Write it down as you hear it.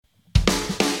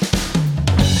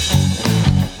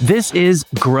This is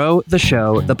Grow the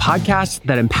Show, the podcast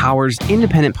that empowers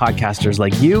independent podcasters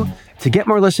like you to get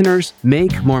more listeners,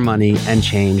 make more money, and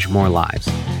change more lives.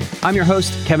 I'm your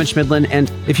host, Kevin Schmidlin,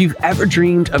 and if you've ever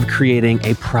dreamed of creating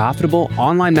a profitable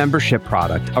online membership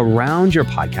product around your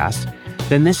podcast,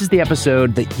 then this is the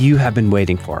episode that you have been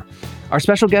waiting for. Our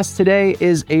special guest today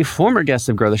is a former guest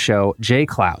of Grow the Show, Jay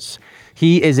Clouse.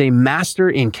 He is a master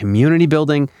in community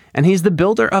building, and he's the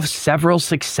builder of several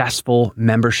successful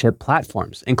membership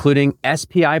platforms, including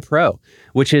SPI Pro,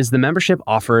 which is the membership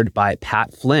offered by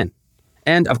Pat Flynn.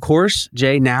 And of course,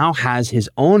 Jay now has his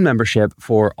own membership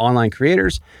for online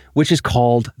creators, which is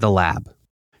called The Lab.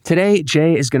 Today,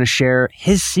 Jay is going to share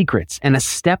his secrets and a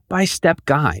step-by-step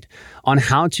guide on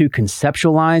how to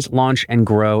conceptualize, launch, and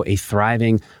grow a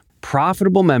thriving,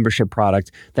 profitable membership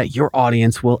product that your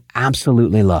audience will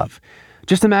absolutely love.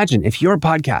 Just imagine if your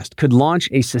podcast could launch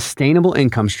a sustainable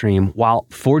income stream while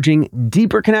forging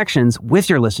deeper connections with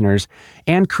your listeners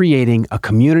and creating a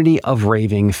community of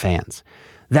raving fans.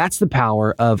 That's the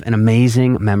power of an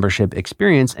amazing membership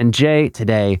experience, and Jay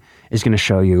today is going to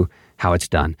show you how it's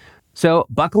done. So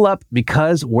buckle up,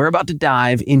 because we're about to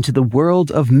dive into the world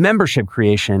of membership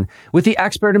creation with the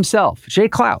expert himself, Jay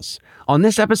Clouse, on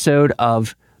this episode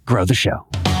of Grow the Show.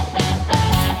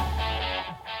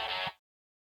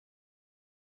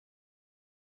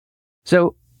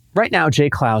 So right now, Jay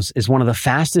Clouse is one of the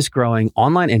fastest growing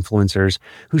online influencers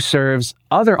who serves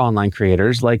other online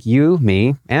creators like you,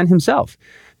 me, and himself.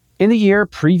 In the year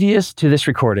previous to this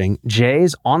recording,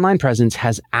 Jay's online presence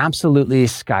has absolutely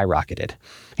skyrocketed.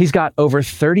 He's got over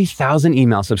 30,000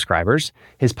 email subscribers.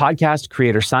 His podcast,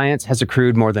 Creator Science, has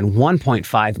accrued more than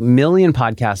 1.5 million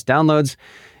podcast downloads,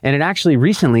 and it actually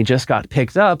recently just got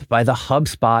picked up by the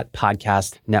HubSpot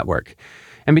podcast network.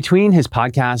 And between his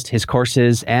podcast, his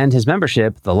courses, and his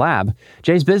membership, The Lab,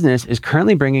 Jay's business is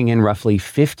currently bringing in roughly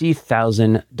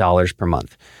 $50,000 per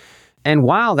month. And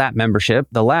while that membership,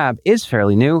 The Lab, is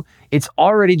fairly new, it's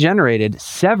already generated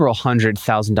several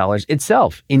 $100,000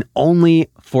 itself in only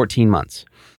 14 months.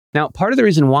 Now, part of the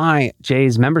reason why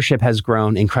Jay's membership has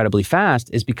grown incredibly fast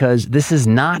is because this is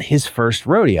not his first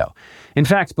rodeo. In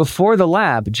fact, before The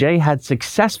Lab, Jay had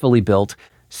successfully built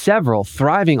several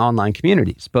thriving online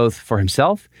communities, both for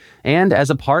himself and as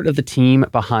a part of the team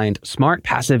behind Smart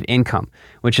Passive Income,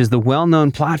 which is the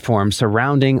well-known platform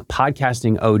surrounding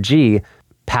podcasting OG,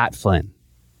 Pat Flynn.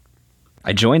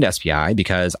 I joined SPI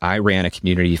because I ran a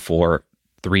community for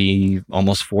 3,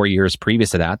 almost 4 years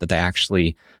previous to that they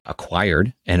actually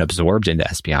acquired and absorbed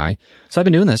into SPI. So I've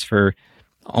been doing this for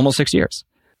almost 6 years,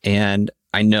 and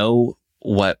I know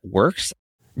what works.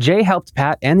 Jay helped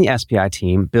Pat and the SPI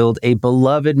team build a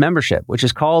beloved membership, which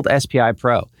is called SPI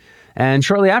Pro. And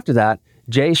shortly after that,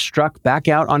 Jay struck back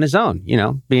out on his own,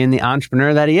 being the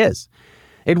entrepreneur that he is.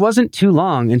 It wasn't too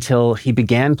long until he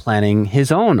began planning his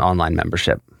own online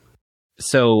membership.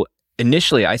 So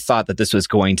initially, I thought that this was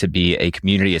going to be a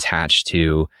community attached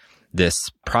to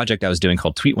this project I was doing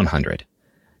called Tweet 100.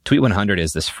 Tweet 100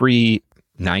 is this free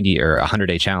 90 or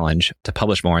 100-day challenge to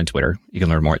publish more on Twitter. You can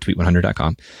learn more at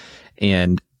tweet100.com.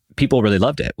 And people really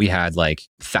loved it. We had like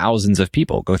thousands of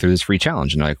people go through this free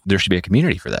challenge, and there should be a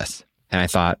community for this. And I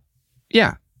thought,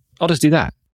 yeah, I'll just do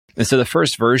that. And so the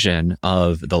first version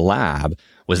of The Lab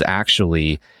was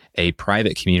actually a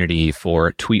private community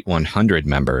for Tweet 100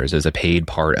 members as a paid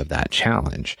part of that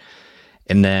challenge.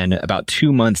 And then about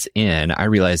 2 months in, I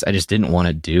realized I just didn't want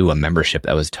to do a membership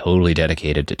that was totally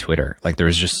dedicated to Twitter. Like, there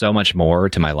was just so much more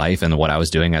to my life and what I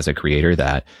was doing as a creator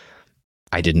that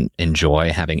I didn't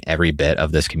enjoy having every bit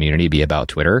of this community be about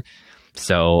Twitter.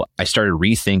 So I started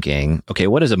rethinking, okay,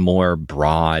 what does a more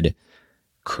broad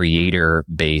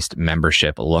creator-based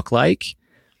membership look like?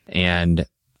 And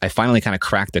I finally kind of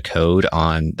cracked the code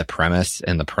on the premise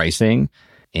and the pricing,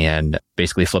 and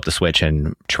basically flipped the switch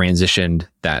and transitioned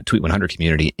that Tweet 100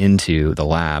 community into The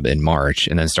Lab in March,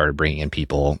 and then started bringing in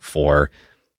people for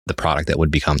the product that would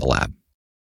become The Lab.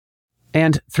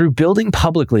 And through building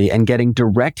publicly and getting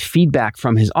direct feedback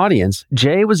from his audience,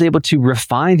 Jay was able to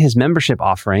refine his membership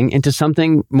offering into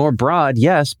something more broad,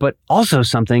 yes, but also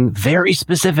something very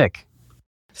specific.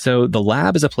 So The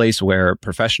Lab is a place where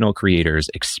professional creators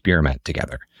experiment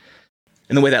together.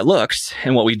 And the way that looks,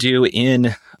 and what we do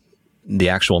in the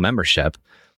actual membership,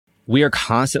 we are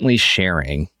constantly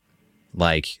sharing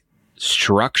like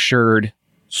structured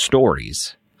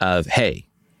stories of, hey,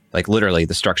 like literally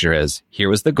the structure is, here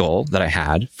was the goal that I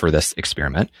had for this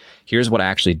experiment. Here's what I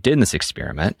actually did in this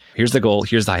experiment. Here's the goal.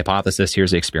 Here's the hypothesis.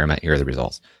 Here's the experiment. Here are the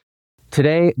results.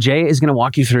 Today, Jay is going to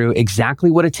walk you through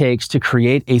exactly what it takes to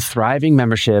create a thriving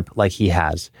membership like he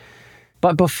has.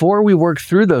 But before we work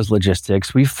through those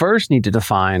logistics, we first need to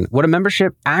define what a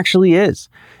membership actually is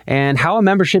and how a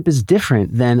membership is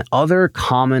different than other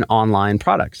common online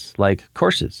products like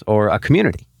courses or a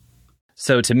community.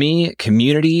 So to me,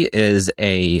 community is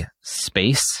a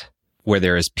space where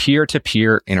there is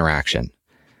peer-to-peer interaction.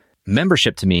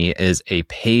 Membership to me is a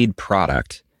paid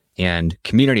product, and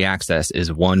community access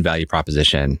is one value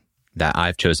proposition that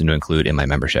I've chosen to include in my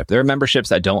membership. There are memberships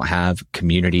that don't have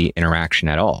community interaction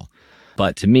at all.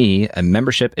 But to me, a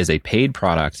membership is a paid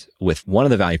product with one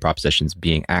of the value propositions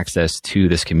being access to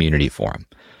this community forum.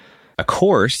 A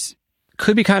course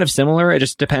could be kind of similar. It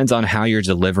just depends on how you're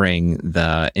delivering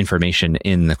the information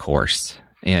in the course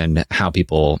and how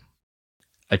people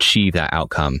achieve that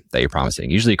outcome that you're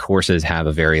promising. Usually courses have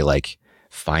a very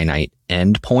finite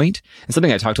end point. And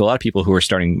something I talk to a lot of people who are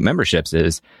starting memberships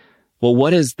is, well,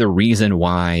 what is the reason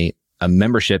why a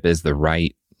membership is the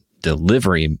right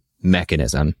delivery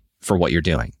mechanism for what you're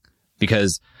doing?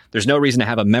 Because there's no reason to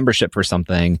have a membership for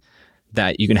something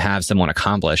that you can have someone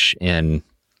accomplish in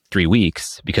 3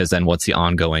 weeks, because then what's the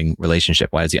ongoing relationship?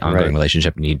 Why does the ongoing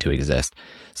relationship need to exist?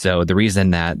 So the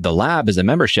reason that the lab is a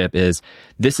membership is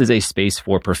this is a space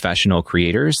for professional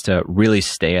creators to really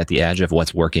stay at the edge of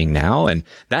what's working now. And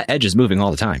that edge is moving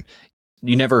all the time.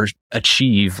 You never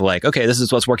achieve okay, this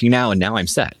is what's working now and now I'm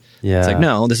set. Yeah. It's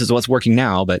no, this is what's working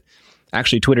now, but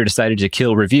actually Twitter decided to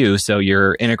kill review. So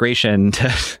your integration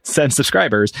to send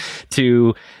subscribers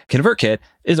to ConvertKit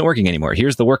isn't working anymore.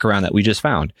 Here's the workaround that we just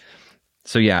found.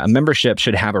 So yeah, a membership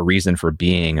should have a reason for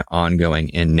being ongoing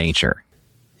in nature.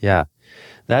 Yeah,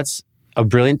 that's a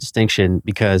brilliant distinction,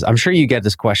 because I'm sure you get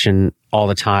this question all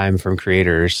the time from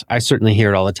creators. I certainly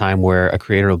hear it all the time where a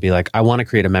creator will be like, I want to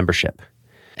create a membership.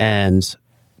 And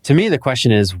to me, the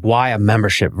question is, why a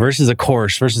membership versus a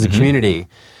course versus a community?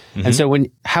 Mm-hmm. And so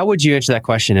how would you answer that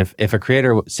question if a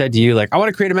creator said to you, I want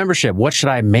to create a membership, what should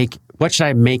I make? What should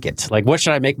I make it? What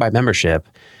should I make my membership?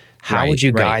 How would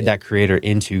you guide that creator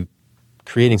into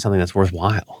creating something that's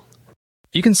worthwhile?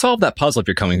 You can solve that puzzle if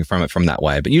you're coming from it from that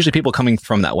way. But usually people coming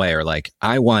from that way are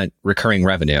I want recurring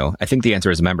revenue. I think the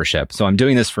answer is a membership. So I'm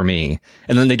doing this for me.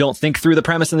 And then they don't think through the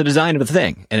premise and the design of the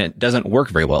thing. And it doesn't work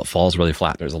very well. It falls really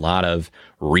flat. There's a lot of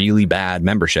really bad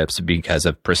memberships because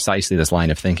of precisely this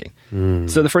line of thinking.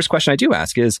 So the first question I do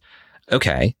ask is,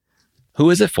 okay, who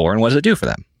is it for and what does it do for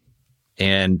them?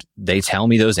 And they tell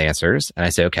me those answers. And I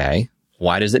say, okay,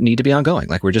 why does it need to be ongoing?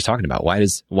 Like we were just talking about, why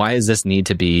does this need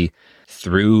to be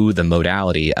through the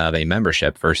modality of a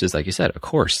membership versus, like you said, a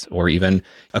course or even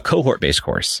a cohort-based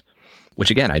course, which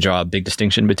again, I draw a big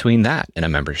distinction between that and a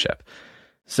membership.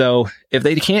 So if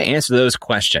they can't answer those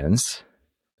questions,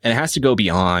 and it has to go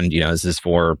beyond, this is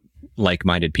for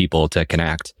like-minded people to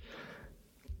connect,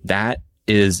 that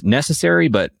is necessary,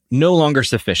 but no longer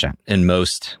sufficient in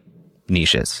most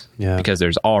niches, because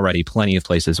there's already plenty of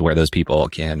places where those people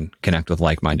can connect with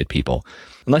like-minded people.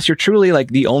 Unless you're truly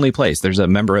the only place. There's a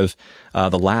member of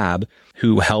the lab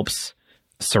who helps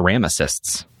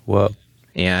ceramicists. Whoa.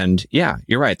 And yeah,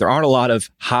 you're right. There aren't a lot of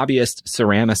hobbyist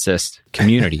ceramicist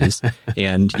communities,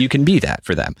 and you can be that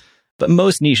for them. But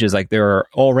most niches, there are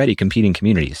already competing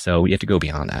communities. So you have to go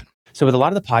beyond that. So with a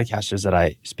lot of the podcasters that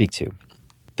I speak to,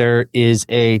 there is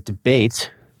a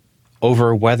debate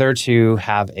over whether to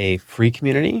have a free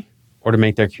community or to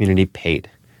make their community paid.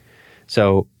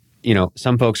 So,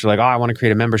 some folks are like, oh, I want to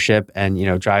create a membership and,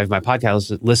 drive my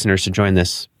podcast listeners to join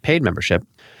this paid membership.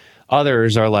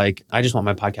 Others are like, I just want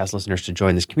my podcast listeners to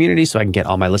join this community so I can get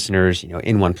all my listeners,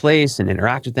 in one place and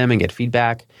interact with them and get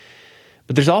feedback.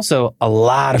 But there's also a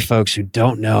lot of folks who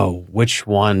don't know which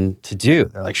one to do.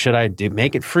 They're like, should I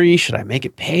make it free? Should I make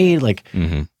it paid?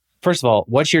 First of all,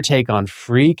 what's your take on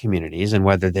free communities and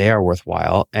whether they are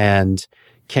worthwhile? And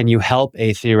can you help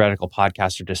a theoretical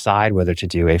podcaster decide whether to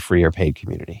do a free or paid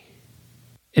community?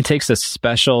 It takes a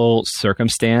special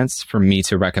circumstance for me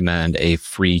to recommend a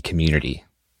free community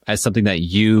as something that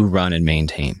you run and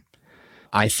maintain.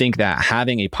 I think that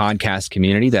having a podcast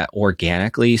community that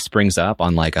organically springs up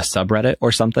on a subreddit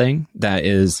or something that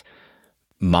is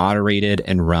moderated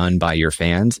and run by your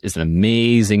fans is an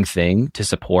amazing thing to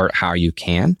support how you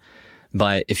can.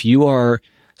 But if you are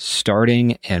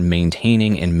starting and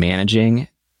maintaining and managing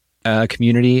a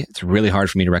community, it's really hard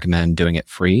for me to recommend doing it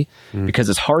free because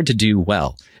it's hard to do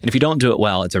well. And if you don't do it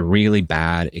well, it's a really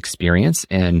bad experience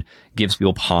and gives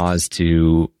people pause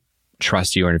to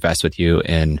trust you or invest with you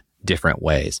in different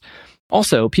ways.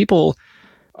 Also, people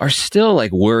are still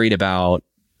worried about,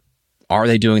 are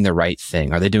they doing the right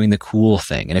thing? Are they doing the cool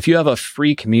thing? And if you have a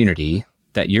free community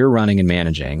that you're running and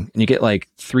managing and you get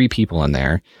 3 people in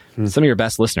there, some of your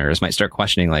best listeners might start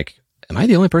questioning am I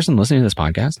the only person listening to this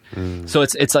podcast? So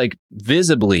it's like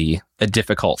visibly a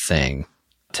difficult thing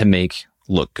to make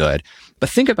look good. But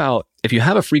think about if you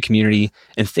have a free community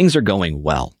and things are going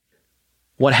well,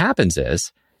 what happens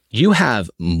is you have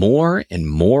more and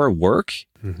more work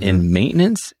in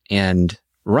maintenance and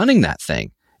running that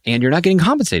thing, and you're not getting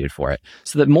compensated for it.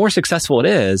 So the more successful it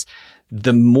is,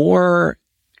 the more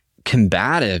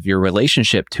combative your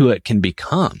relationship to it can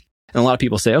become. And a lot of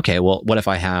people say, okay, well, what if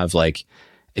I have like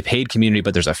a paid community,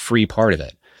 but there's a free part of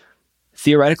it?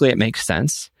 Theoretically, it makes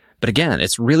sense. But again,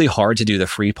 it's really hard to do the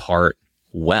free part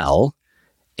well.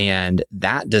 And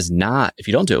that does not, if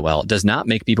you don't do it well, it does not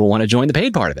make people want to join the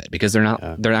paid part of it, because they're not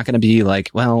going to be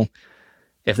like, well,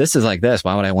 if this is like this,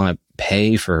 why would I want to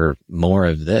pay for more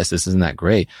of this? This isn't that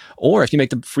great. Or if you make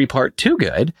the free part too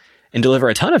good and deliver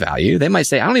a ton of value, they might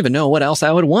say, I don't even know what else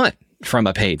I would want from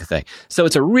a paid thing. So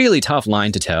it's a really tough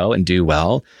line to toe and do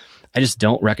well. I just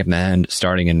don't recommend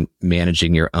starting and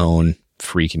managing your own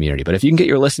free community. But if you can get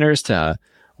your listeners to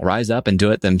rise up and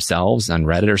do it themselves on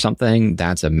Reddit or something,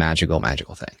 that's a magical,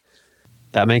 magical thing.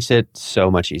 That makes it so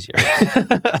much easier.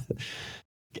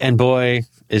 And boy,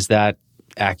 is that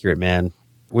accurate, man.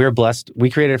 We're blessed. We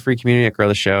created a free community at Grow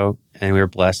the Show, and we were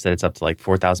blessed that it's up to like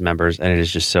 4,000 members, and it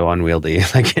is just so unwieldy.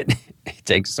 Like it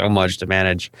takes so much to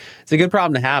manage. It's a good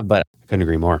problem to have, but I couldn't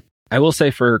agree more. I will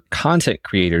say for content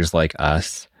creators like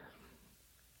us,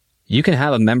 you can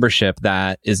have a membership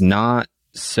that is not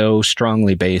so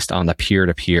strongly based on the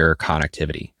peer-to-peer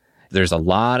connectivity. There's a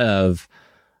lot of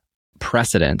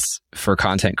precedence for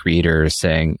content creators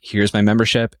saying, here's my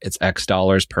membership, it's X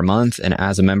dollars per month, and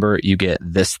as a member, you get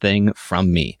this thing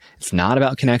from me. It's not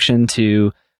about connection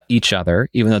to each other,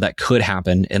 even though that could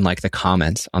happen in like the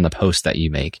comments on the post that you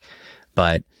make,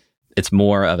 but it's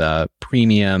more of a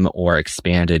premium or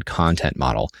expanded content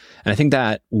model. And I think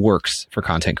that works for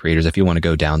content creators if you want to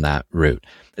go down that route.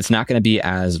 It's not going to be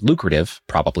as lucrative,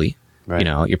 probably. Right. You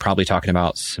know, you're probably talking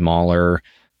about smaller,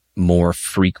 more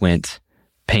frequent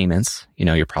payments. You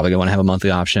know, you're probably going to want to have a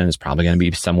monthly option. It's probably going to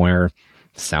be somewhere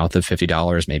south of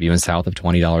 $50, maybe even south of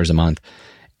 $20 a month.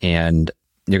 And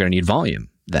you're going to need volume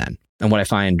then. And what I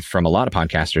find from a lot of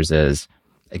podcasters is,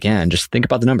 again, just think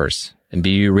about the numbers and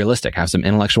be realistic. Have some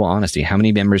intellectual honesty. How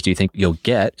many members do you think you'll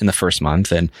get in the first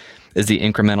month? And is the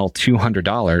incremental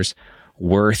 $200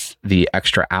 worth the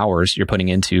extra hours you're putting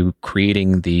into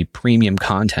creating the premium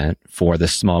content for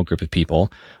this small group of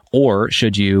people? Or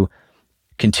should you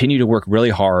continue to work really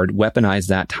hard, weaponize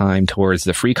that time towards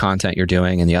the free content you're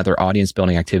doing and the other audience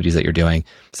building activities that you're doing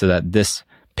so that this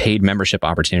paid membership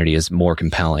opportunity is more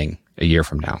compelling a year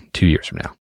from now, 2 years from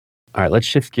now? All right, let's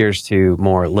shift gears to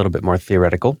a little bit more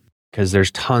theoretical, because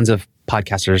there's tons of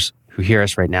podcasters who hear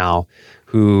us right now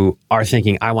who are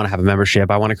thinking, I want to have a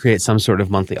membership. I want to create some sort of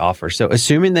monthly offer. So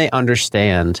assuming they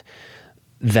understand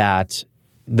that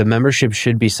the membership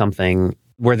should be something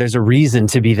where there's a reason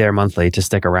to be there monthly, to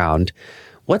stick around,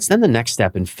 what's then the next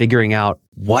step in figuring out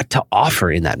what to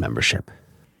offer in that membership?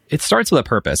 It starts with a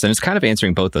purpose, and it's kind of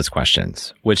answering both those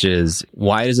questions, which is,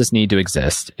 why does this need to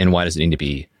exist and why does it need to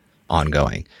be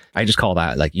ongoing? I just call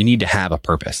that like, you need to have a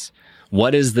purpose.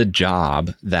 What is the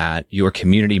job that your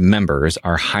community members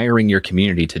are hiring your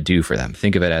community to do for them?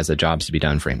 Think of it as a jobs to be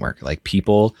done framework. Like,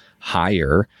 people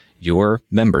hire your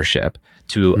membership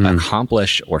to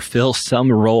accomplish or fill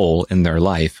some role in their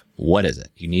life. What is it?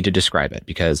 You need to describe it,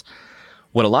 because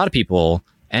what a lot of people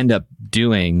end up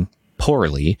doing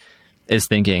poorly is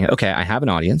thinking, okay, I have an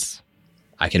audience.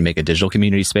 I can make a digital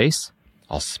community space.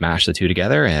 I'll smash the two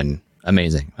together and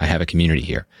amazing. I have a community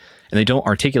here. And they don't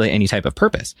articulate any type of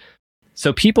purpose.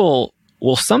 So people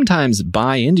will sometimes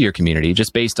buy into your community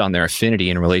just based on their affinity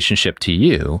and relationship to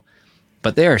you,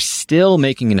 but they are still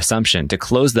making an assumption to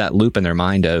close that loop in their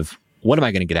mind of, what am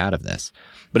I going to get out of this?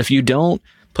 But if you don't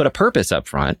put a purpose up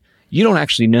front, you don't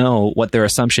actually know what their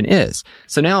assumption is.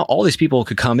 So now all these people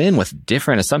could come in with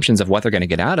different assumptions of what they're going to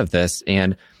get out of this.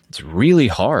 And it's really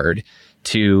hard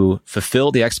to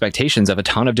fulfill the expectations of a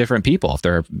ton of different people if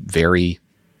they're very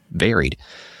varied.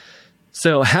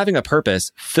 So having a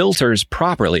purpose filters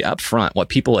properly up front what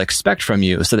people expect from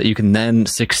you so that you can then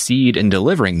succeed in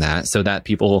delivering that, so that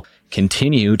people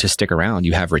continue to stick around.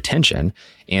 You have retention,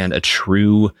 and a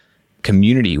true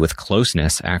community with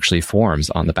closeness actually forms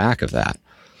on the back of that.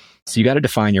 So you got to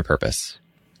define your purpose.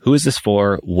 Who is this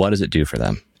for? What does it do for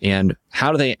them? And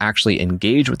how do they actually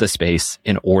engage with the space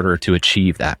in order to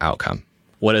achieve that outcome?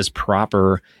 What does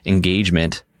proper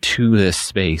engagement to this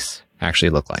space actually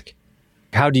look like?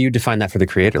 How do you define that for the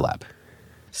Creator Lab?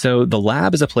 So the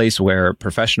lab is a place where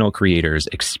professional creators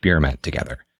experiment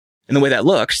together. And the way that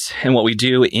looks, and what we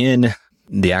do in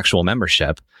the actual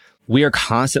membership, we are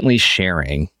constantly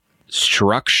sharing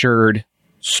structured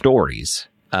stories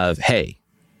of, hey,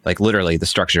 like literally the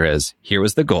structure is, here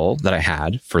was the goal that I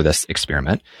had for this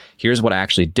experiment. Here's what I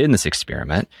actually did in this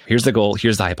experiment. Here's the goal.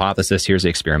 Here's the hypothesis. Here's the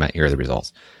experiment. Here are the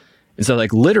results. And so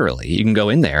like literally you can go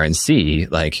in there and see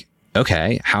like,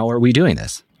 okay, how are we doing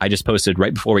this? I just posted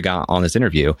right before we got on this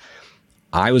interview.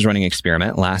 I was running an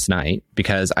experiment last night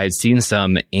because I had seen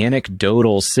some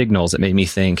anecdotal signals that made me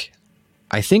think,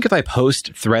 I think if I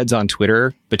post threads on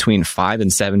Twitter between 5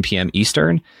 and 7 p.m.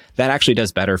 Eastern, that actually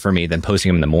does better for me than posting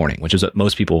them in the morning, which is what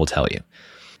most people will tell you.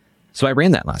 So I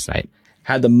ran that last night,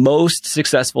 had the most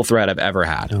successful thread I've ever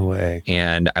had. No way.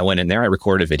 And I went in there, I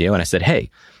recorded a video and I said, hey,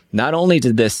 not only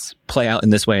did this play out in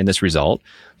this way in this result,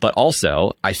 but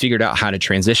also I figured out how to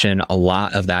transition a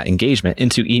lot of that engagement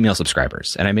into email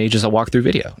subscribers. And I made just a walkthrough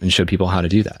video and showed people how to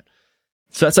do that.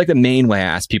 So that's like the main way I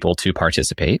ask people to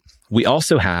participate. We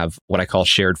also have what I call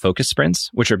shared focus sprints,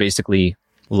 which are basically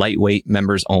lightweight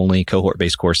members only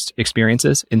cohort-based course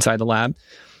experiences inside the lab.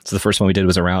 So the first one we did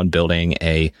was around building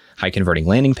a high converting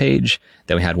landing page.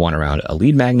 Then we had one around a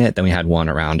lead magnet. Then we had one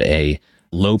around a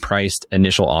low priced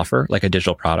initial offer, like a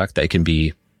digital product that can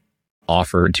be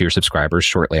offered to your subscribers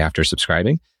shortly after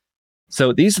subscribing.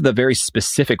 So these are the very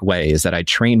specific ways that I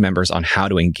train members on how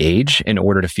to engage in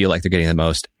order to feel like they're getting the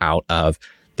most out of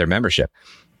their membership.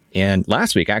 And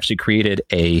last week, I actually created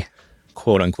a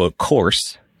quote unquote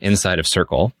course inside of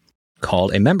Circle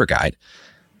called a member guide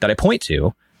that I point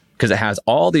to because it has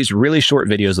all these really short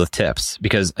videos with tips,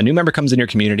 because a new member comes in your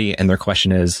community and their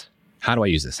question is, how do I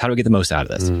use this? How do I get the most out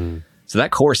of this? So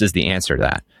that course is the answer to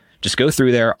that. Just go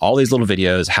through there, all these little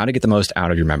videos, how to get the most out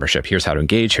of your membership. Here's how to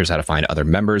engage. Here's how to find other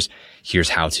members. Here's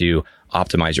how to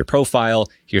optimize your profile.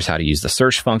 Here's how to use the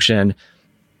search function.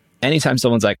 Anytime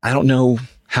someone's like, I don't know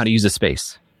how to use a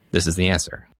space, this is the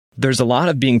answer. There's a lot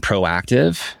of being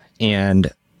proactive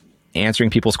and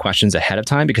answering people's questions ahead of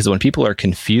time, because when people are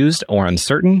confused or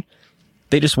uncertain,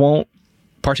 they just won't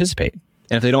participate.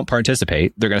 And if they don't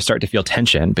participate, they're going to start to feel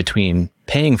tension between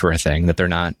paying for a thing that they're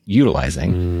not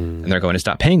utilizing, and they're going to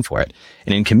stop paying for it.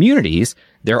 And in communities,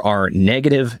 there are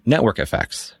negative network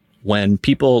effects. When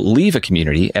people leave a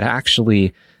community, it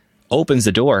actually opens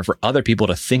the door for other people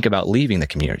to think about leaving the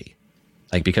community.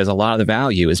 Like, because a lot of the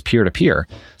value is peer to peer.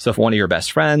 So if one of your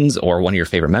best friends or one of your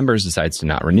favorite members decides to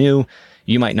not renew,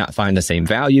 you might not find the same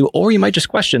value, or you might just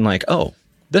question like, oh,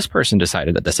 this person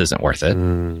decided that this isn't worth it.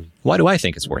 Why do I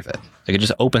think it's worth it? Like, it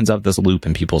just opens up this loop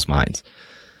in people's minds.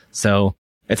 So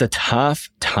it's a tough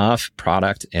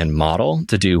product and model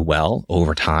to do well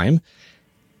over time.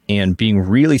 And being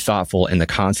really thoughtful in the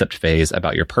concept phase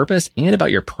about your purpose and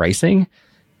about your pricing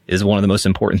is one of the most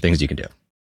important things you can do.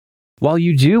 While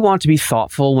you do want to be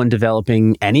thoughtful when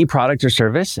developing any product or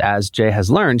service, as Jay has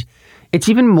learned, it's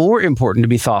even more important to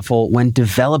be thoughtful when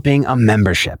developing a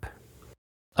membership.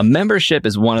 A membership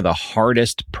is one of the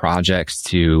hardest projects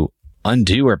to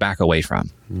undo or back away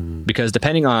from, because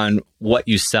depending on what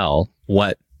you sell,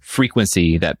 what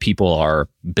frequency that people are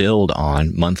billed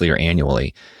on monthly or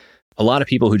annually, a lot of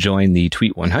people who join the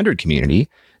Tweet 100 community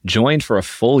joined for a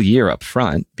full year up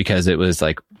front because it was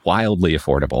like wildly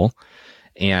affordable.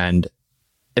 And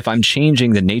if I'm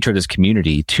changing the nature of this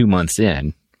community 2 months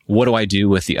in, what do I do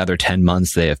with the other 10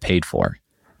 months they have paid for?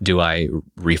 Do I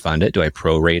refund it? Do I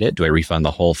prorate it? Do I refund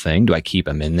the whole thing? Do I keep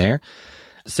them in there?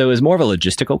 So it was more of a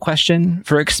logistical question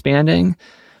for expanding.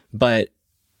 But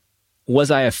was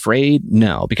I afraid?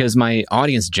 No, because my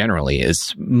audience generally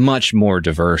is much more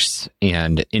diverse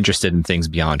and interested in things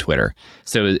beyond Twitter.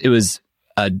 So it was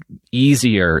an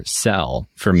easier sell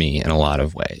for me in a lot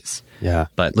of ways. Yeah.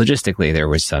 But logistically, there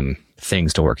was some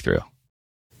things to work through.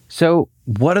 So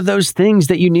what are those things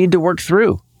that you need to work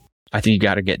through? I think you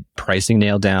got to get pricing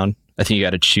nailed down. I think you got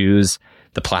to choose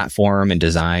the platform and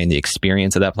design the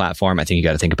experience of that platform. I think you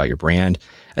got to think about your brand.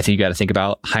 I think you got to think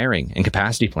about hiring and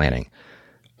capacity planning.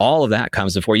 All of that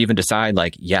comes before you even decide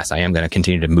like, yes, I am going to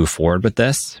continue to move forward with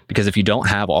this. Because if you don't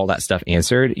have all that stuff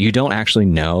answered, you don't actually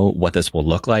know what this will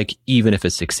look like, even if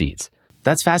it succeeds.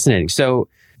 That's fascinating. So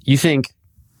you're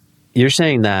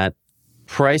saying that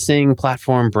pricing,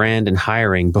 platform, brand, and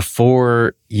hiring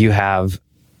before you have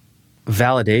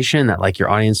validation that like your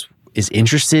audience is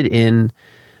interested in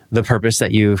the purpose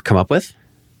that you've come up with?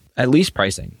 At least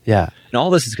pricing. Yeah. And all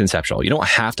this is conceptual. You don't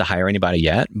have to hire anybody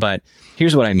yet, but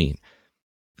here's what I mean.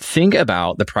 Think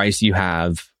about the price you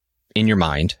have in your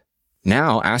mind.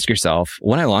 Now ask yourself,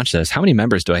 when I launch this, how many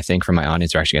members do I think from my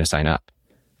audience are actually going to sign up?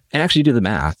 And actually do the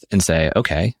math and say,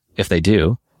 okay, if they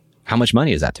do, how much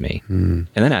money is that to me? And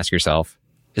then ask yourself,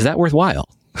 is that worthwhile?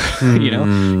 You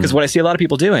know, because what I see a lot of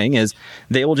people doing is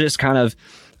they will just kind of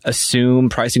assume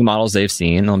pricing models they've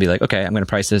seen. They'll be like, okay, I'm going to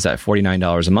price this at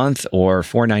 $49 a month or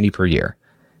 $490 per year.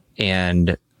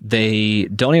 And they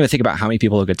don't even think about how many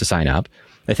people will get to sign up.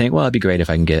 They think, well, it'd be great if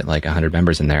I can get like 100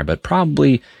 members in there, but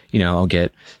probably, I'll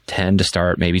get 10 to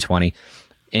start, maybe 20.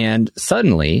 And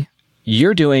suddenly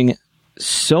you're doing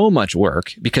so much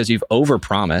work because you've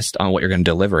overpromised on what you're going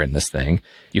to deliver in this thing.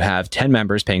 You have 10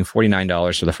 members paying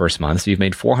 $49 for the first month. So you've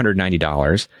made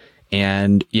 $490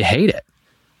 and you hate it.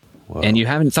 Whoa. And you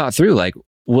haven't thought through, like,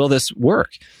 will this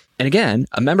work? And again,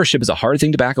 a membership is a hard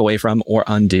thing to back away from or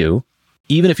undo.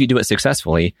 Even if you do it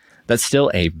successfully, that's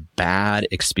still a bad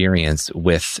experience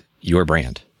with your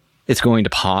brand. It's going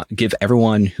to give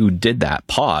everyone who did that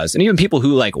pause. And even people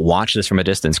who like watch this from a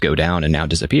distance go down and now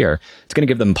disappear, it's going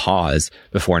to give them pause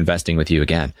before investing with you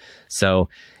again. So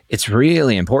it's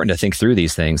really important to think through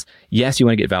these things. Yes, you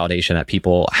want to get validation that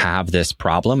people have this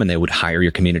problem and they would hire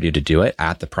your community to do it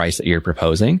at the price that you're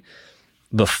proposing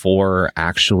before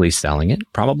actually selling it,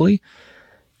 probably.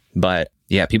 But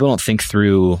yeah, people don't think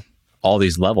through all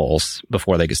these levels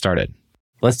before they get started.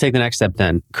 Let's take the next step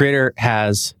then. Creator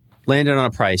has landed on a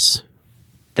price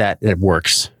that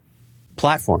works.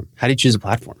 Platform. How do you choose a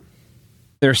platform?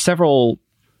 There are several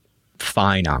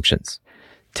fine options.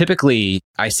 Typically,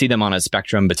 I see them on a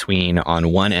spectrum between,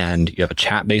 on one end, you have a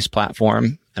chat-based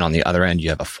platform, and on the other end, you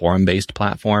have a forum-based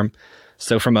platform.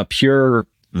 So from a pure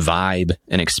vibe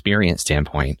and experience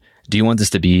standpoint, do you want this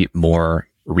to be more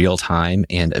real-time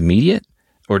and immediate?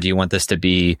 Or do you want this to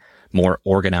be more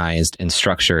organized and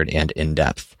structured and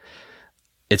in-depth?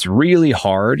 It's really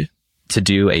hard to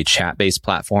do a chat-based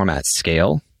platform at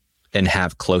scale and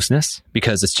have closeness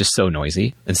because it's just so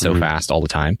noisy and so fast all the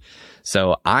time.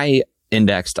 So I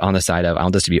indexed on the side of, I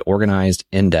want this to be organized,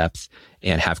 in-depth,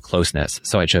 and have closeness.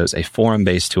 So I chose a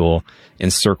forum-based tool,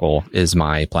 and Circle is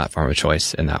my platform of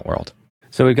choice in that world.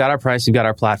 So we've got our price, we've got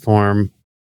our platform.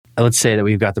 Let's say that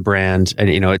we've got the brand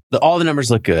and, all the numbers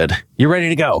look good. You're ready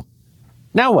to go.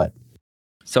 Now what?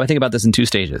 So I think about this in two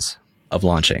stages of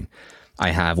launching.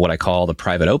 I have what I call the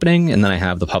private opening, and then I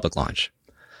have the public launch.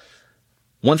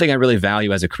 One thing I really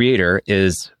value as a creator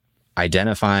is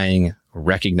identifying,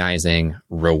 recognizing,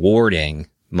 rewarding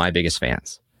my biggest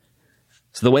fans.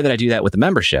 So the way that I do that with the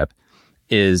membership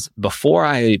is before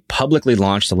I publicly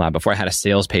launched the lab, before I had a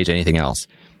sales page, anything else,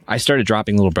 I started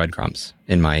dropping little breadcrumbs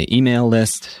in my email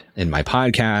list, in my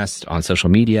podcast, on social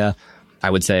media. I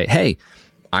would say, hey,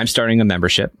 I'm starting a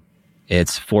membership.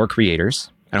 It's for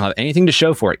creators. I don't have anything to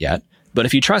show for it yet, but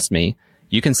if you trust me,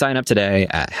 you can sign up today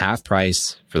at half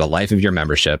price for the life of your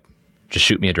membership. Just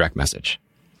shoot me a direct message.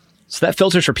 So that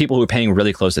filters for people who are paying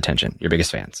really close attention, your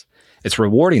biggest fans. It's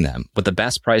rewarding them with the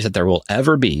best price that there will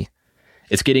ever be.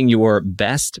 It's getting your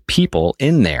best people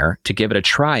in there to give it a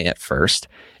try at first.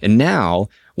 And now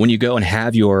when you go and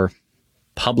have your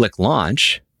public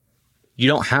launch, you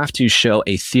don't have to show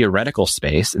a theoretical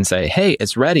space and say, hey,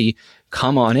 it's ready.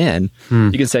 Come on in.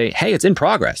 You can say, hey, it's in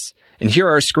progress. And here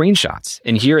are screenshots.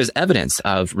 And here is evidence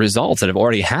of results that have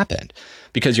already happened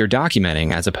because you're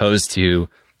documenting as opposed to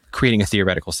creating a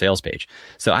theoretical sales page.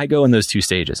 So I go in those two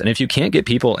stages. And if you can't get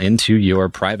people into your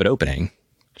private opening,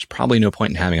 there's probably no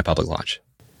point in having a public launch.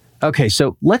 Okay,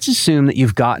 so let's assume that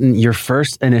you've gotten your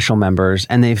first initial members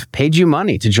and they've paid you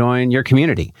money to join your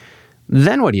community.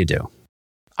 Then what do you do?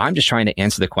 I'm just trying to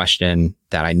answer the question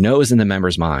that I know is in the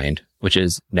member's mind, which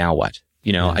is, now what?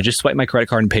 I just swiped my credit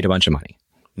card and paid a bunch of money.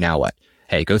 Now what?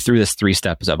 Hey, go through this 3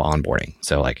 steps of onboarding.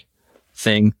 So like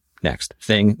thing, next,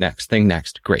 thing, next, thing,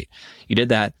 next. Great. You did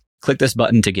that. Click this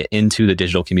button to get into the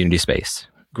digital community space.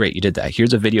 Great. You did that.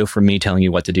 Here's a video from me telling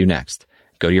you what to do next.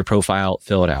 Go to your profile,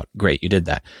 fill it out. Great. You did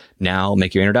that. Now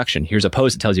make your introduction. Here's a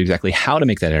post that tells you exactly how to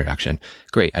make that introduction.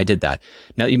 Great. I did that.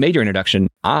 Now that you made your introduction,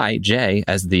 I, Jay,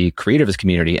 as the creator of this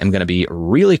community, am going to be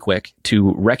really quick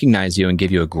to recognize you and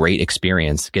give you a great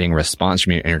experience getting a response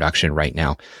from your introduction right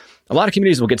now. A lot of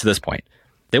communities will get to this point.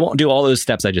 They won't do all those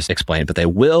steps I just explained, but they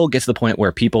will get to the point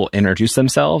where people introduce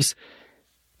themselves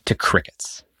to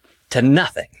crickets, to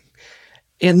nothing.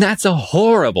 And that's a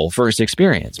horrible first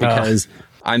experience because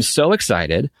I'm so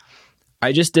excited.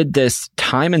 I just did this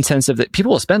time intensive that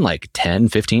people will spend like 10,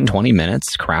 15, 20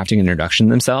 minutes crafting an introduction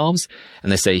themselves.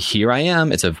 And they say, here I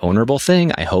am. It's a vulnerable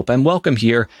thing. I hope I'm welcome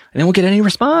here. And they won't get any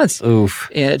response. Oof.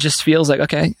 And it just feels like,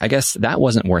 okay, I guess that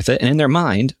wasn't worth it. And in their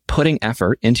mind, putting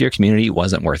effort into your community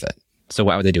wasn't worth it. So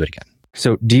why would they do it again?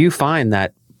 So do you find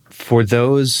that for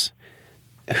those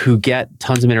who get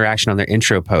tons of interaction on their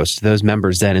intro post, those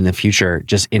members then in the future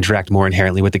just interact more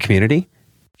inherently with the community?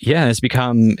 Yeah, it's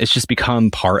just become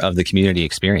part of the community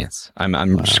experience. I'm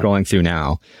scrolling through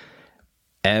now.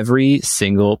 Every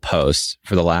single post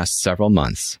for the last several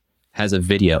months has a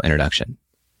video introduction.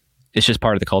 It's just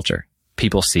part of the culture.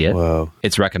 People see it. Whoa.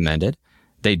 It's recommended.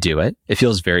 They do it. It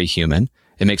feels very human.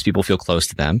 It makes people feel close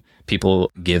to them.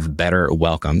 People give better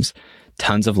welcomes,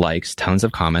 tons of likes, tons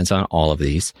of comments on all of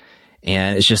these.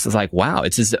 And it's just like, wow,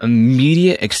 it's this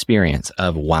immediate experience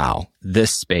of, wow,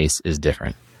 this space is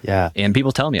different. Yeah. And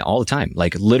people tell me all the time,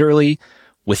 like literally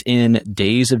within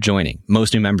days of joining,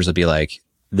 most new members will be like,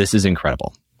 this is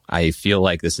incredible. I feel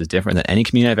like this is different than any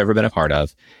community I've ever been a part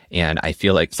of. And I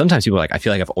feel like sometimes people are like, I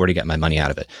feel like I've already got my money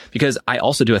out of it, because I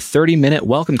also do a 30-minute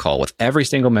welcome call with every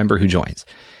single member who joins.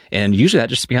 And usually that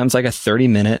just becomes like a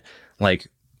 30-minute, like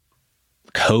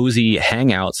cozy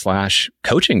hangout /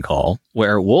 coaching call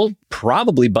where we'll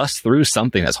probably bust through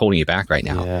something that's holding you back right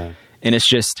now. Yeah. And it's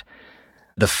just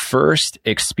the first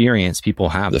experience people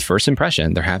have, the first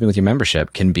impression they're having with your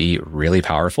membership can be really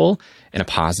powerful in a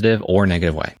positive or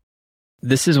negative way.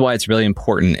 This is why it's really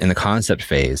important in the concept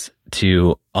phase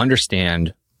to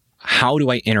understand, how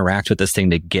do I interact with this thing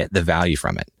to get the value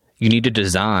from it? You need to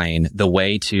design the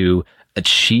way to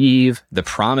achieve the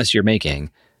promise you're making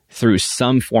through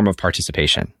some form of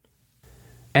participation.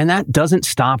 And that doesn't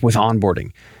stop with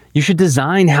onboarding. You should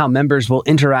design how members will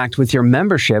interact with your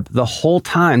membership the whole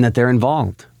time that they're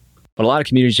involved. But a lot of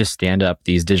communities just stand up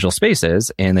these digital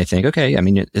spaces and they think, okay, I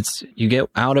mean, it's, you get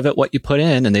out of it what you put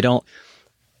in, and they don't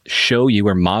show you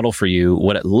or model for you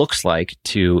what it looks like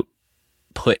to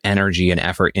put energy and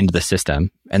effort into the system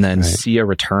and then see a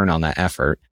return on that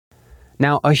effort.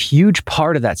 Now, a huge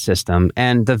part of that system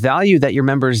and the value that your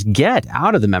members get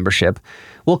out of the membership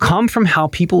will come from how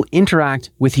people interact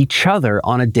with each other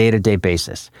on a day-to-day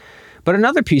basis. But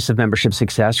another piece of membership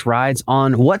success rides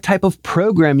on what type of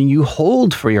programming you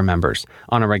hold for your members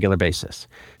on a regular basis.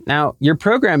 Now, your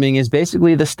programming is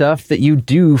basically the stuff that you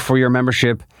do for your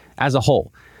membership as a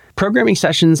whole. Programming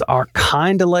sessions are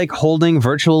kind of like holding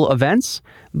virtual events,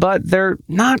 but they're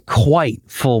not quite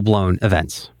full-blown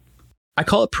events. I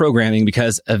call it programming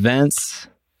because events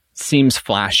seems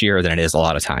flashier than it is a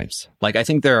lot of times. Like, I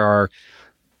think there are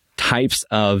types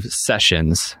of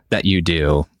sessions that you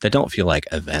do that don't feel like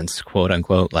events, quote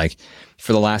unquote. Like,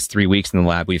 for the last 3 weeks in the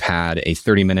lab, we've had a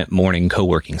 30-minute morning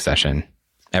co-working session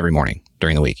every morning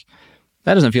during the week.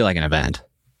 That doesn't feel like an event,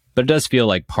 but it does feel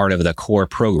like part of the core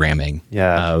programming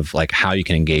of like how you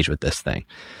can engage with this thing.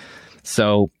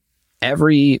 So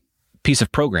every piece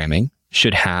of programming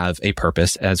should have a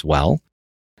purpose as well.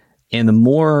 And the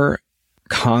more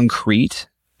concrete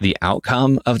the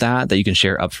outcome of that you can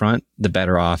share upfront, the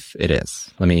better off it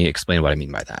is. Let me explain what I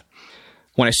mean by that.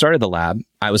 When I started the lab,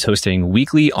 I was hosting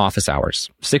weekly office hours,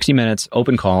 60 minutes,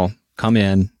 open call, come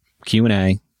in,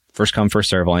 Q&A, first come, first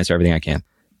serve, I'll answer everything I can.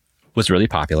 Was really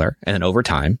popular. And then over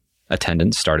time,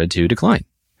 attendance started to decline.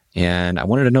 And I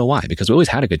wanted to know why, because we always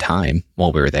had a good time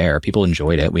while we were there. People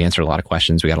enjoyed it. We answered a lot of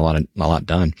questions. We got a lot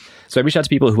done. So I reached out to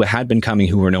people who had been coming,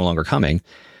 who were no longer coming.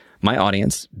 My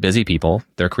audience, busy people,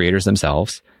 they're creators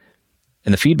themselves.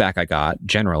 And the feedback I got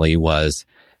generally was,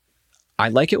 I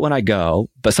like it when I go,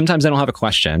 but sometimes I don't have a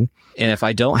question. And if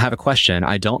I don't have a question,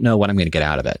 I don't know what I'm going to get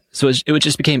out of it. So it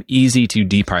just became easy to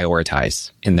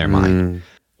deprioritize in their mind.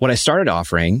 What I started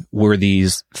offering were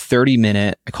these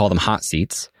 30-minute, I call them hot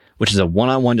seats, which is a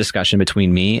one-on-one discussion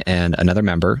between me and another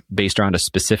member based around a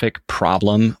specific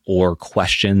problem or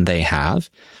question they have.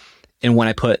 And when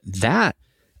I put that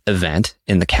event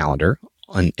in the calendar,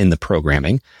 in the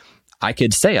programming, I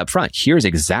could say up front, here's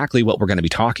exactly what we're going to be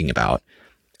talking about.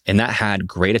 And that had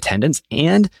great attendance,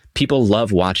 and people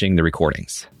love watching the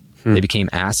recordings. They became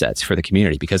assets for the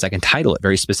community because I can title it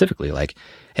very specifically, like,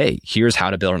 hey, here's how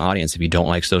to build an audience if you don't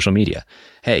like social media.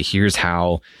 Hey, here's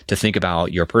how to think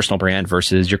about your personal brand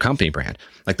versus your company brand.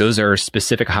 Like, those are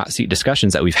specific hot seat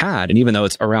discussions that we've had. And even though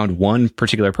it's around one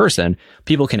particular person,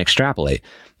 people can extrapolate.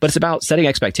 But it's about setting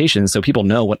expectations so people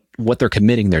know what they're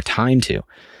committing their time to.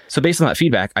 So based on that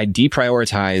feedback, I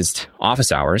deprioritized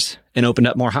office hours and opened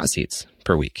up more hot seats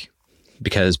per week,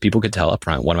 because people could tell up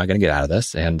front, what am I going to get out of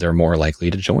this? And they're more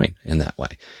likely to join in that way.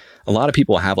 A lot of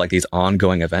people have like these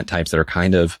ongoing event types that are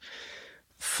kind of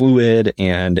fluid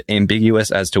and ambiguous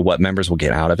as to what members will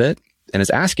get out of it. And it's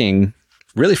asking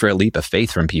really for a leap of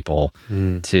faith from people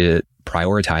to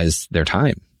prioritize their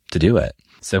time to do it.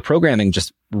 So programming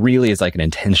just really is like an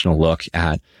intentional look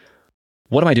at,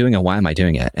 what am I doing and why am I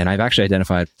doing it? And I've actually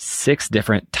identified 6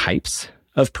 different types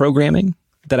of programming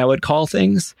that I would call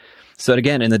things. So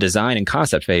again, in the design and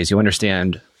concept phase, you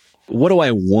understand, what do I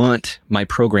want my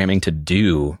programming to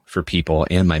do for people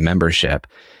in my membership?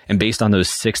 And based on those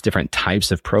 6 different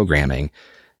types of programming,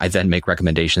 I then make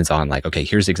recommendations on like, okay,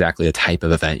 here's exactly the type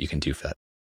of event you can do for that.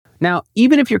 Now,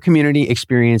 even if your community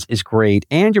experience is great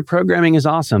and your programming is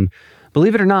awesome,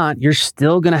 believe it or not, you're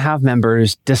still going to have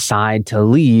members decide to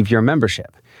leave your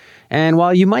membership. And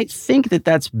while you might think that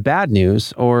that's bad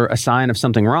news or a sign of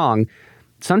something wrong,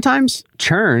 sometimes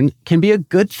churn can be a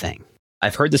good thing.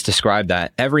 I've heard this described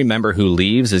that every member who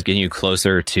leaves is getting you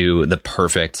closer to the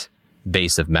perfect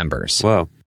base of members. Whoa.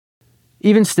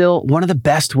 Even still, one of the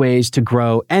best ways to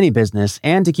grow any business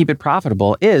and to keep it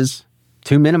profitable is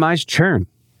to minimize churn.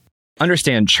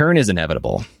 Understand, churn is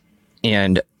inevitable.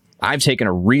 And I've taken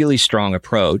a really strong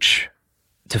approach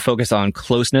to focus on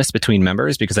closeness between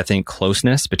members, because I think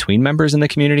closeness between members in the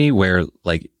community, where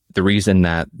like the reason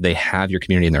that they have your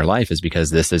community in their life is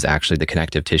because this is actually the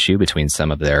connective tissue between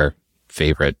some of their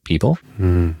favorite people.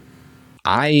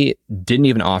 I didn't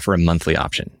even offer a monthly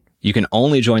option. You can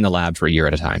only join the lab for a year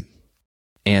at a time.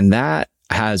 And that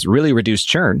has really reduced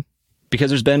churn because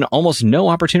there's been almost no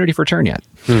opportunity for churn yet.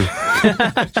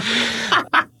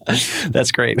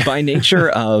 That's great. By nature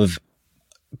of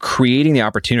creating the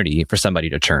opportunity for somebody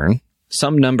to churn,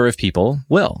 some number of people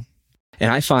will.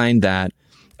 And I find that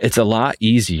it's a lot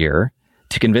easier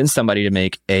to convince somebody to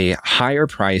make a higher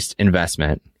priced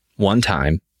investment one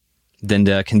time than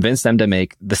to convince them to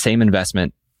make the same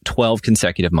investment 12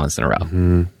 consecutive months in a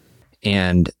row.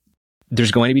 And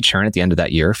there's going to be churn at the end of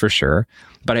that year for sure.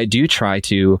 But I do try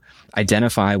to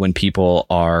identify when people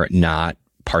are not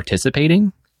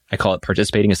participating. I call it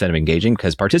participating instead of engaging,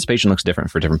 because participation looks different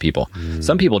for different people.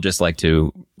 Some people just like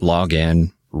to log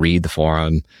in, read the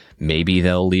forum. Maybe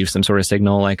they'll leave some sort of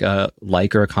signal like a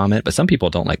like or a comment, but some people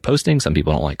don't like posting. Some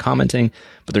people don't like commenting,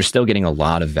 but they're still getting a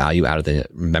lot of value out of the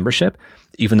membership,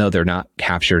 even though they're not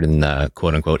captured in the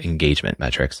quote unquote engagement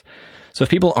metrics. So if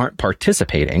people aren't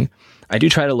participating, I do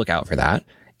try to look out for that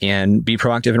and be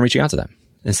proactive in reaching out to them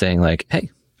and saying like, hey,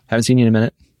 haven't seen you in a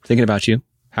minute, thinking about you.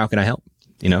 How can I help?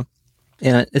 You know?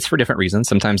 And it's for different reasons.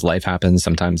 Sometimes life happens.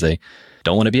 Sometimes they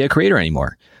don't want to be a creator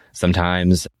anymore.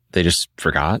 Sometimes they just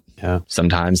forgot. Yeah.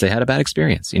 Sometimes they had a bad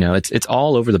experience. You know, it's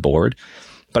all over the board.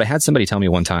 But I had somebody tell me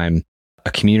one time, a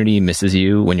community misses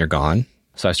you when you're gone.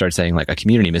 So I started saying like, a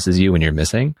community misses you when you're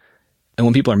missing. And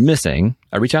when people are missing,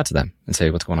 I reach out to them and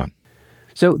say, what's going on?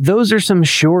 So those are some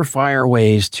surefire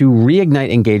ways to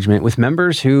reignite engagement with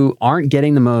members who aren't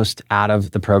getting the most out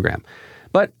of the program.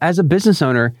 But as a business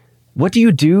owner, what do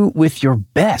you do with your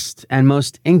best and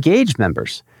most engaged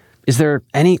members? Is there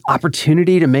any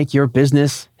opportunity to make your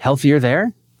business healthier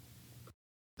there?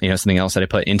 You know, something else that I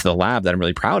put into the lab that I'm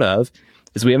really proud of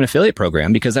is we have an affiliate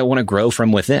program because I want to grow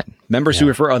from within. Members who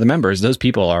refer other members, those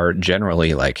people are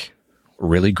generally like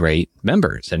really great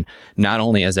members. And not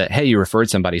only is it, hey, you referred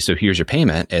somebody, so here's your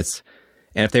payment. And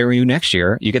if they renew next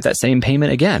year, you get that same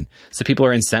payment again. So people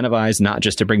are incentivized not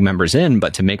just to bring members in,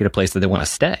 but to make it a place that they want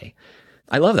to stay.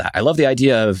 I love that. I love the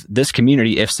idea of this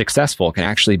community, if successful, can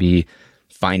actually be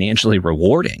financially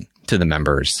rewarding to the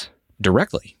members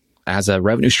directly as a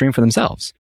revenue stream for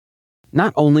themselves.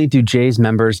 Not only do Jay's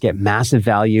members get massive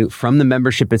value from the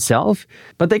membership itself,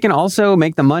 but they can also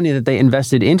make the money that they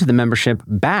invested into the membership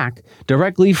back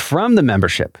directly from the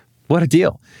membership. What a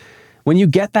deal. When you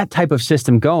get that type of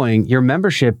system going, your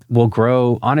membership will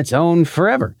grow on its own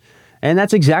forever. And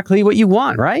that's exactly what you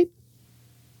want, right?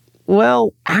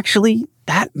 Well, actually,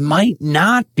 that might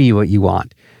not be what you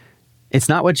want. It's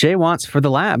not what Jay wants for the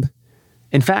lab.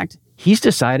 In fact, he's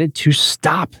decided to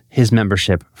stop his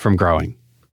membership from growing.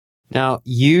 Now,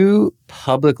 you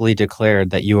publicly declared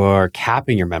that you are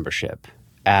capping your membership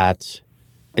at,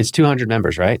 it's 200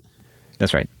 members, right?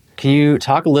 That's right. Can you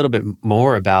talk a little bit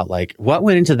more about like what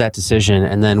went into that decision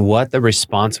and then what the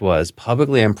response was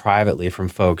publicly and privately from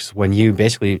folks when you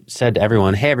basically said to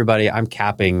everyone, hey, everybody, I'm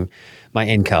capping my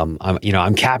income.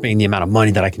 I'm capping the amount of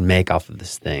money that I can make off of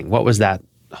this thing. What was that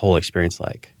whole experience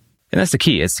like? And that's the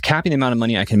key. It's capping the amount of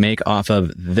money I can make off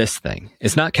of this thing.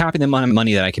 It's not capping the amount of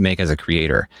money that I can make as a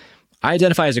creator. I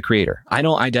identify as a creator. I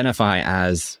don't identify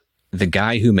as the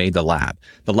guy who made the lab.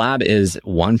 The lab is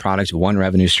one product, one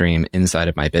revenue stream inside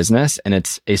of my business, and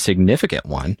it's a significant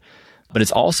one, but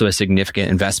it's also a significant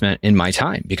investment in my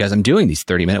time because I'm doing these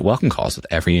 30-minute welcome calls with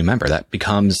every new member. That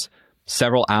becomes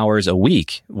several hours a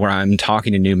week where I'm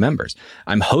talking to new members.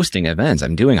 I'm hosting events.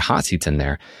 I'm doing hot seats in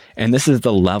there. And this is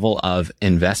the level of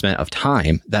investment of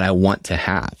time that I want to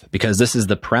have because this is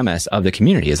the premise of the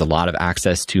community is a lot of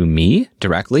access to me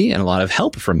directly and a lot of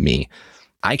help from me.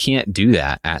 I can't do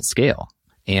that at scale.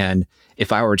 And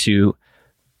if I were to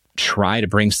try to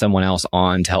bring someone else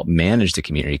on to help manage the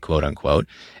community, quote unquote,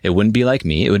 it wouldn't be like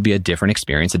me. It would be a different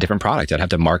experience, a different product. I'd have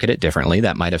to market it differently.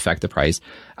 That might affect the price.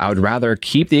 I would rather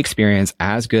keep the experience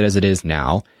as good as it is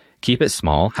now, keep it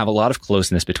small, have a lot of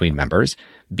closeness between members,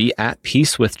 be at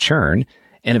peace with churn,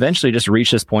 and eventually just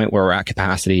reach this point where we're at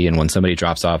capacity. And when somebody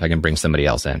drops off, I can bring somebody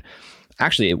else in.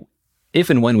 actually, if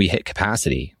and when we hit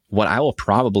capacity, what I will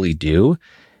probably do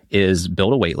is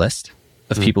build a wait list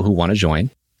of people who want to join.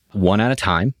 One at a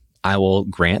time, I will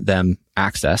grant them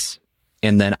access,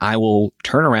 and then I will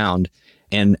turn around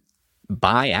and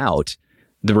buy out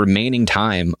the remaining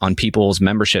time on people's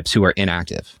memberships who are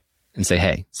inactive and say,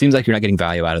 hey, seems like you're not getting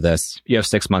value out of this. You have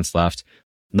 6 months left.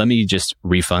 Let me just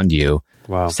refund you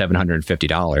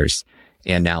 $750.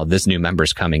 And now this new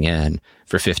member's coming in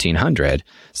for $1,500.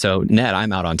 So net,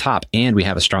 I'm out on top, and we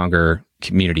have a stronger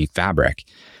community fabric.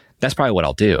 That's probably what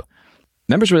I'll do.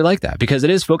 Members really like that because it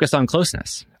is focused on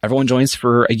closeness. Everyone joins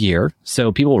for a year,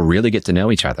 so people really get to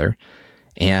know each other.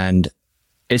 And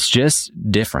it's just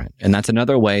different. And that's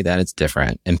another way that it's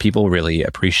different. And people really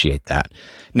appreciate that.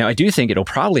 Now, I do think it'll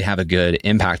probably have a good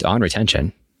impact on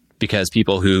retention because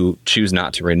people who choose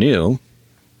not to renew,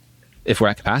 if we're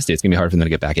at capacity, it's going to be hard for them to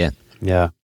get back in. Yeah.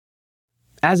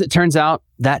 As it turns out,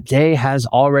 that day has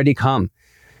already come.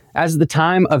 As of the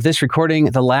time of this recording,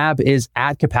 the lab is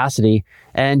at capacity,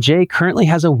 and Jay currently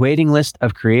has a waiting list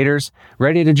of creators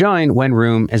ready to join when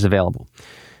room is available.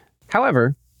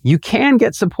 However, you can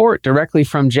get support directly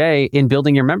from Jay in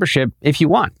building your membership if you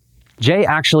want. Jay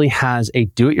actually has a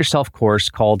do-it-yourself course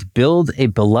called Build a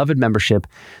Beloved Membership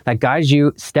that guides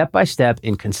you step by step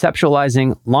in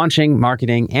conceptualizing, launching,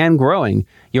 marketing, and growing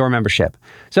your membership.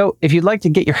 So if you'd like to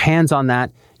get your hands on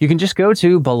that, you can just go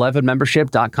to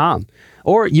belovedmembership.com,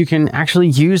 or you can actually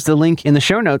use the link in the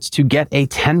show notes to get a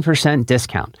 10%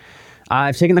 discount.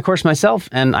 I've taken the course myself,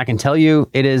 and I can tell you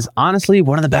it is honestly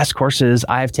one of the best courses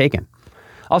I have taken.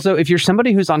 Also, if you're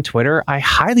somebody who's on Twitter, I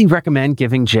highly recommend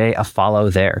giving Jay a follow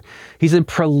there. He's a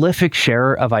prolific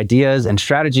sharer of ideas and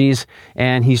strategies,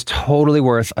 and he's totally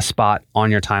worth a spot on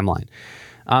your timeline.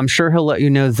 I'm sure he'll let you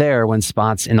know there when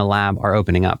spots in the lab are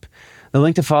opening up. The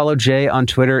link to follow Jay on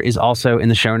Twitter is also in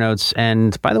the show notes.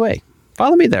 And by the way,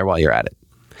 follow me there while you're at it.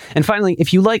 And finally,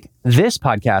 if you like this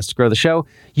podcast, Grow the Show,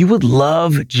 you would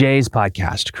love Jay's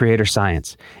podcast, Creator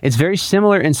Science. It's very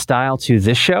similar in style to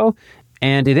this show,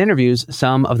 and it interviews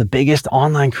some of the biggest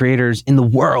online creators in the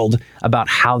world about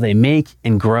how they make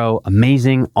and grow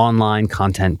amazing online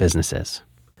content businesses.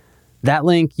 That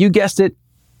link, you guessed it,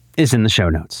 is in the show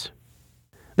notes.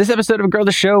 This episode of Grow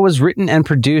the Show was written and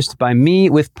produced by me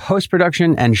with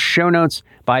post-production and show notes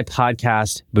by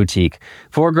Podcast Boutique.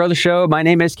 For Grow the Show, my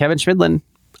name is Kevin Schmidlin.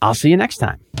 I'll see you next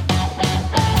time.